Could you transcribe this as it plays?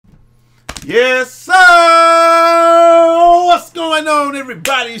Yes, sir! What's going on,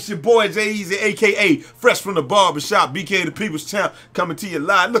 everybody? It's your boy, Jay-Easy, a.k.a. Fresh from the Barbershop, BK the People's Champ, coming to you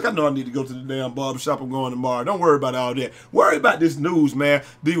live. Look, I know I need to go to the damn barbershop. I'm going tomorrow. Don't worry about all that. Worry about this news, man.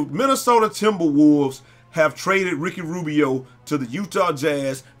 The Minnesota Timberwolves have traded Ricky Rubio to the Utah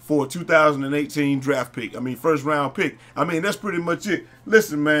Jazz for a 2018 draft pick. I mean, first round pick. I mean, that's pretty much it.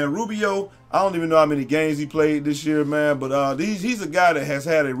 Listen, man, Rubio, I don't even know how many games he played this year, man, but he's a guy that has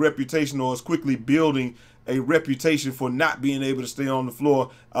had a reputation, or is quickly building a reputation for not being able to stay on the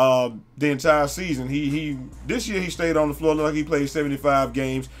floor the entire season. This year he stayed on the floor. Looked like he played 75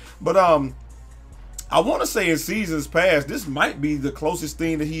 games. But I want to say in seasons past, this might be the closest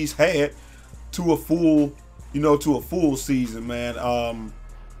thing that he's had to a full, full season, man.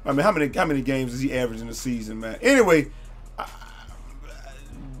 I mean, how many games is he averaging a season, man? Anyway,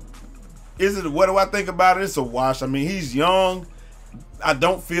 what do I think about it? It's a wash. I mean, he's young. I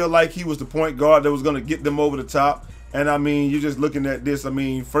don't feel like he was the point guard that was going to get them over the top. And I mean, you're just looking at this. I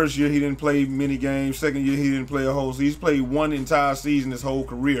mean, first year he didn't play many games. Second year he didn't play a whole season. He's played one entire season his whole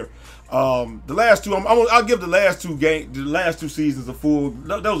career. The last two, I'll give the last two seasons a full.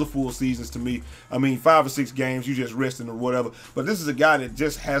 Those are full seasons to me. I mean, 5 or 6 games, you just resting or whatever. But this is a guy that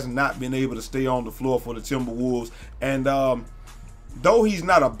just has not been able to stay on the floor for the Timberwolves. And though he's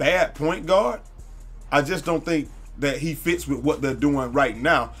not a bad point guard, I just don't think that he fits with what they're doing right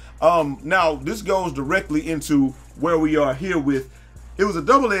now. Now, this goes directly into where we are here with. It was a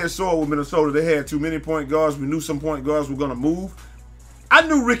double-edged sword with Minnesota. They had too many point guards. We knew some point guards were going to move. I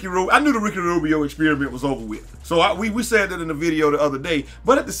knew the Ricky Rubio experiment was over with. So we said that in the video the other day.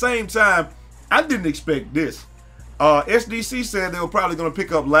 But at the same time, I didn't expect this. SDC said they were probably going to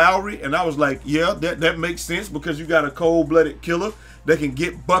pick up Lowry, and I was like, yeah, that makes sense because you got a cold-blooded killer that can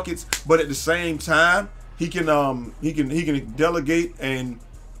get buckets, but at the same time, he can delegate and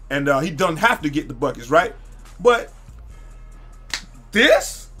he doesn't have to get the buckets, right? But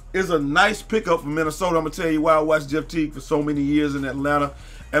this is a nice pickup for Minnesota. I'm gonna tell you why I watched Jeff Teague for so many years in Atlanta,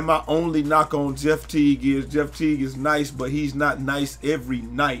 and my only knock on Jeff Teague is nice, but he's not nice every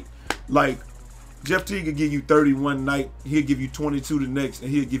night. Like, Jeff Teague will give you 30 one night, he'll give you 22 the next, and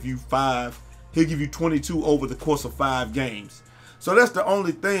he'll give you 5. He'll give you 22 over the course of 5 games. So that's the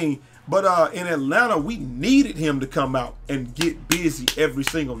only thing. But in Atlanta, we needed him to come out and get busy every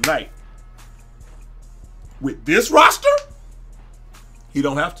single night. With this roster, he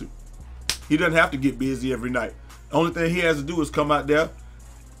don't have to. He doesn't have to get busy every night. The only thing he has to do is come out there,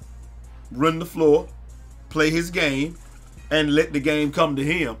 run the floor, play his game, and let the game come to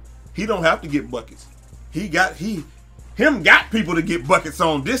him. He don't have to get buckets. Got people to get buckets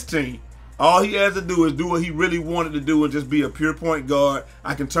on this team. All he has to do is do what he really wanted to do and just be a pure point guard.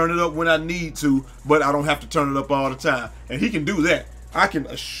 I can turn it up when I need to, but I don't have to turn it up all the time. And he can do that. I can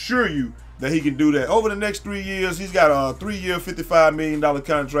assure you that he can do that. Over the next 3 years, he's got a 3-year, $55 million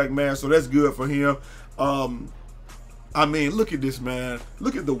contract, man, so that's good for him. I mean, look at this, man.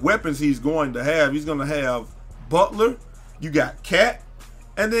 Look at the weapons he's going to have. He's going to have Butler. You got Cat.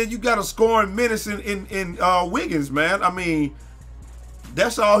 And then you got a scoring menace in Wiggins, man. I mean,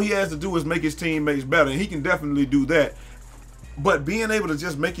 that's all he has to do is make his teammates better, and he can definitely do that. But being able to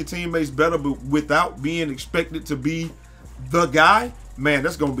just make your teammates better, but without being expected to be the guy, man,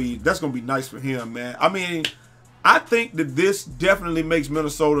 that's gonna be nice for him, man. I mean, I think that this definitely makes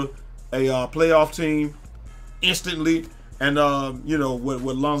Minnesota a playoff team instantly. And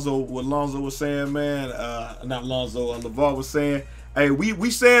what Lonzo was saying, man, not Lonzo, LeVar was saying. Hey,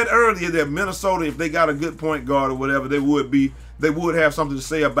 we said earlier that Minnesota, if they got a good point guard or whatever, they would have something to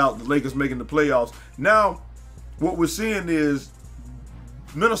say about the Lakers making the playoffs. Now, what we're seeing is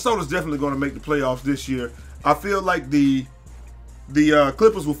Minnesota's definitely going to make the playoffs this year. I feel like the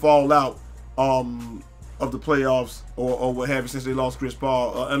Clippers will fall out of the playoffs or what have you since they lost Chris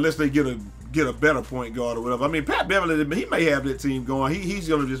Paul, unless they get a better point guard or whatever. I mean, Pat Beverly, he may have that team going. He's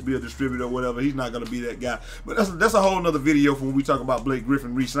going to just be a distributor or whatever. He's not going to be that guy. But that's a whole nother video for when we talk about Blake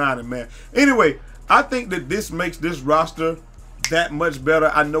Griffin re-signing, man. Anyway, I think that this makes this roster that much better.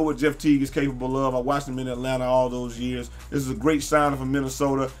 I know what Jeff Teague is capable of. I watched him in Atlanta all those years. This is a great signing for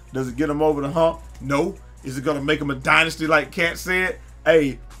Minnesota. Does it get him over the hump? No. Is it going to make him a dynasty like Kat said?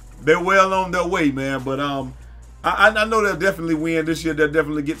 Hey, they're well on their way, man. But I know they'll definitely win this year. They'll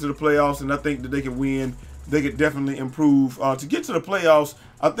definitely get to the playoffs, and I think that they can win. They could definitely improve to get to the playoffs.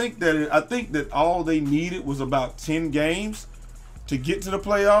 I think that all they needed was about 10 games to get to the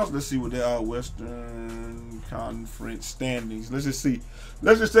playoffs. Let's see what they are. Western Conference standings. Let's just see.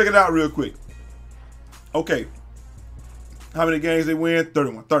 Let's just check it out real quick. Okay. How many games they win?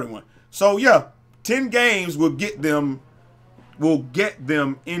 31. So yeah, 10 games will get them will get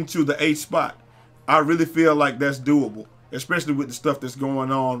them into the 8th spot. I really feel like that's doable, especially with the stuff that's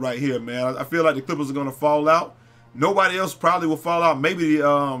going on right here, man. I feel like the Clippers are going to fall out. Nobody else probably will fall out. Maybe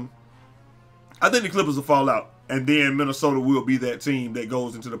I think the Clippers will fall out, and then Minnesota will be that team that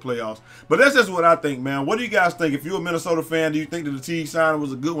goes into the playoffs. But that's just what I think, man. What do you guys think? If you're a Minnesota fan, do you think that the Teague signing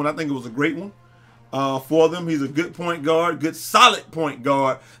was a good one? I think it was a great one for them. He's a good point guard, good solid point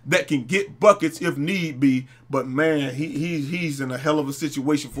guard that can get buckets if need be. But, man, he's in a hell of a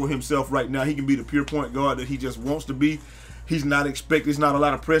situation for himself right now. He can be the pure point guard that he just wants to be. He's not expected. There's not a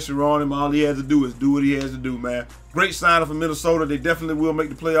lot of pressure on him. All he has to do is do what he has to do, man. Great signing for Minnesota. They definitely will make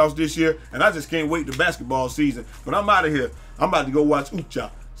the playoffs this year. And I just can't wait the basketball season. But I'm out of here. I'm about to go watch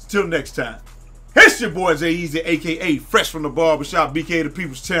Ucha. Till next time. It's your boy Jay Easy, a.k.a. Fresh from the Barbershop, BK the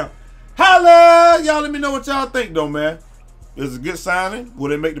People's Champ. Holla! Y'all let me know what y'all think, though, man. Is it a good signing? Will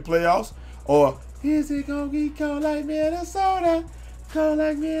they make the playoffs? Or is it going to be cold like Minnesota? Cold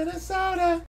like Minnesota?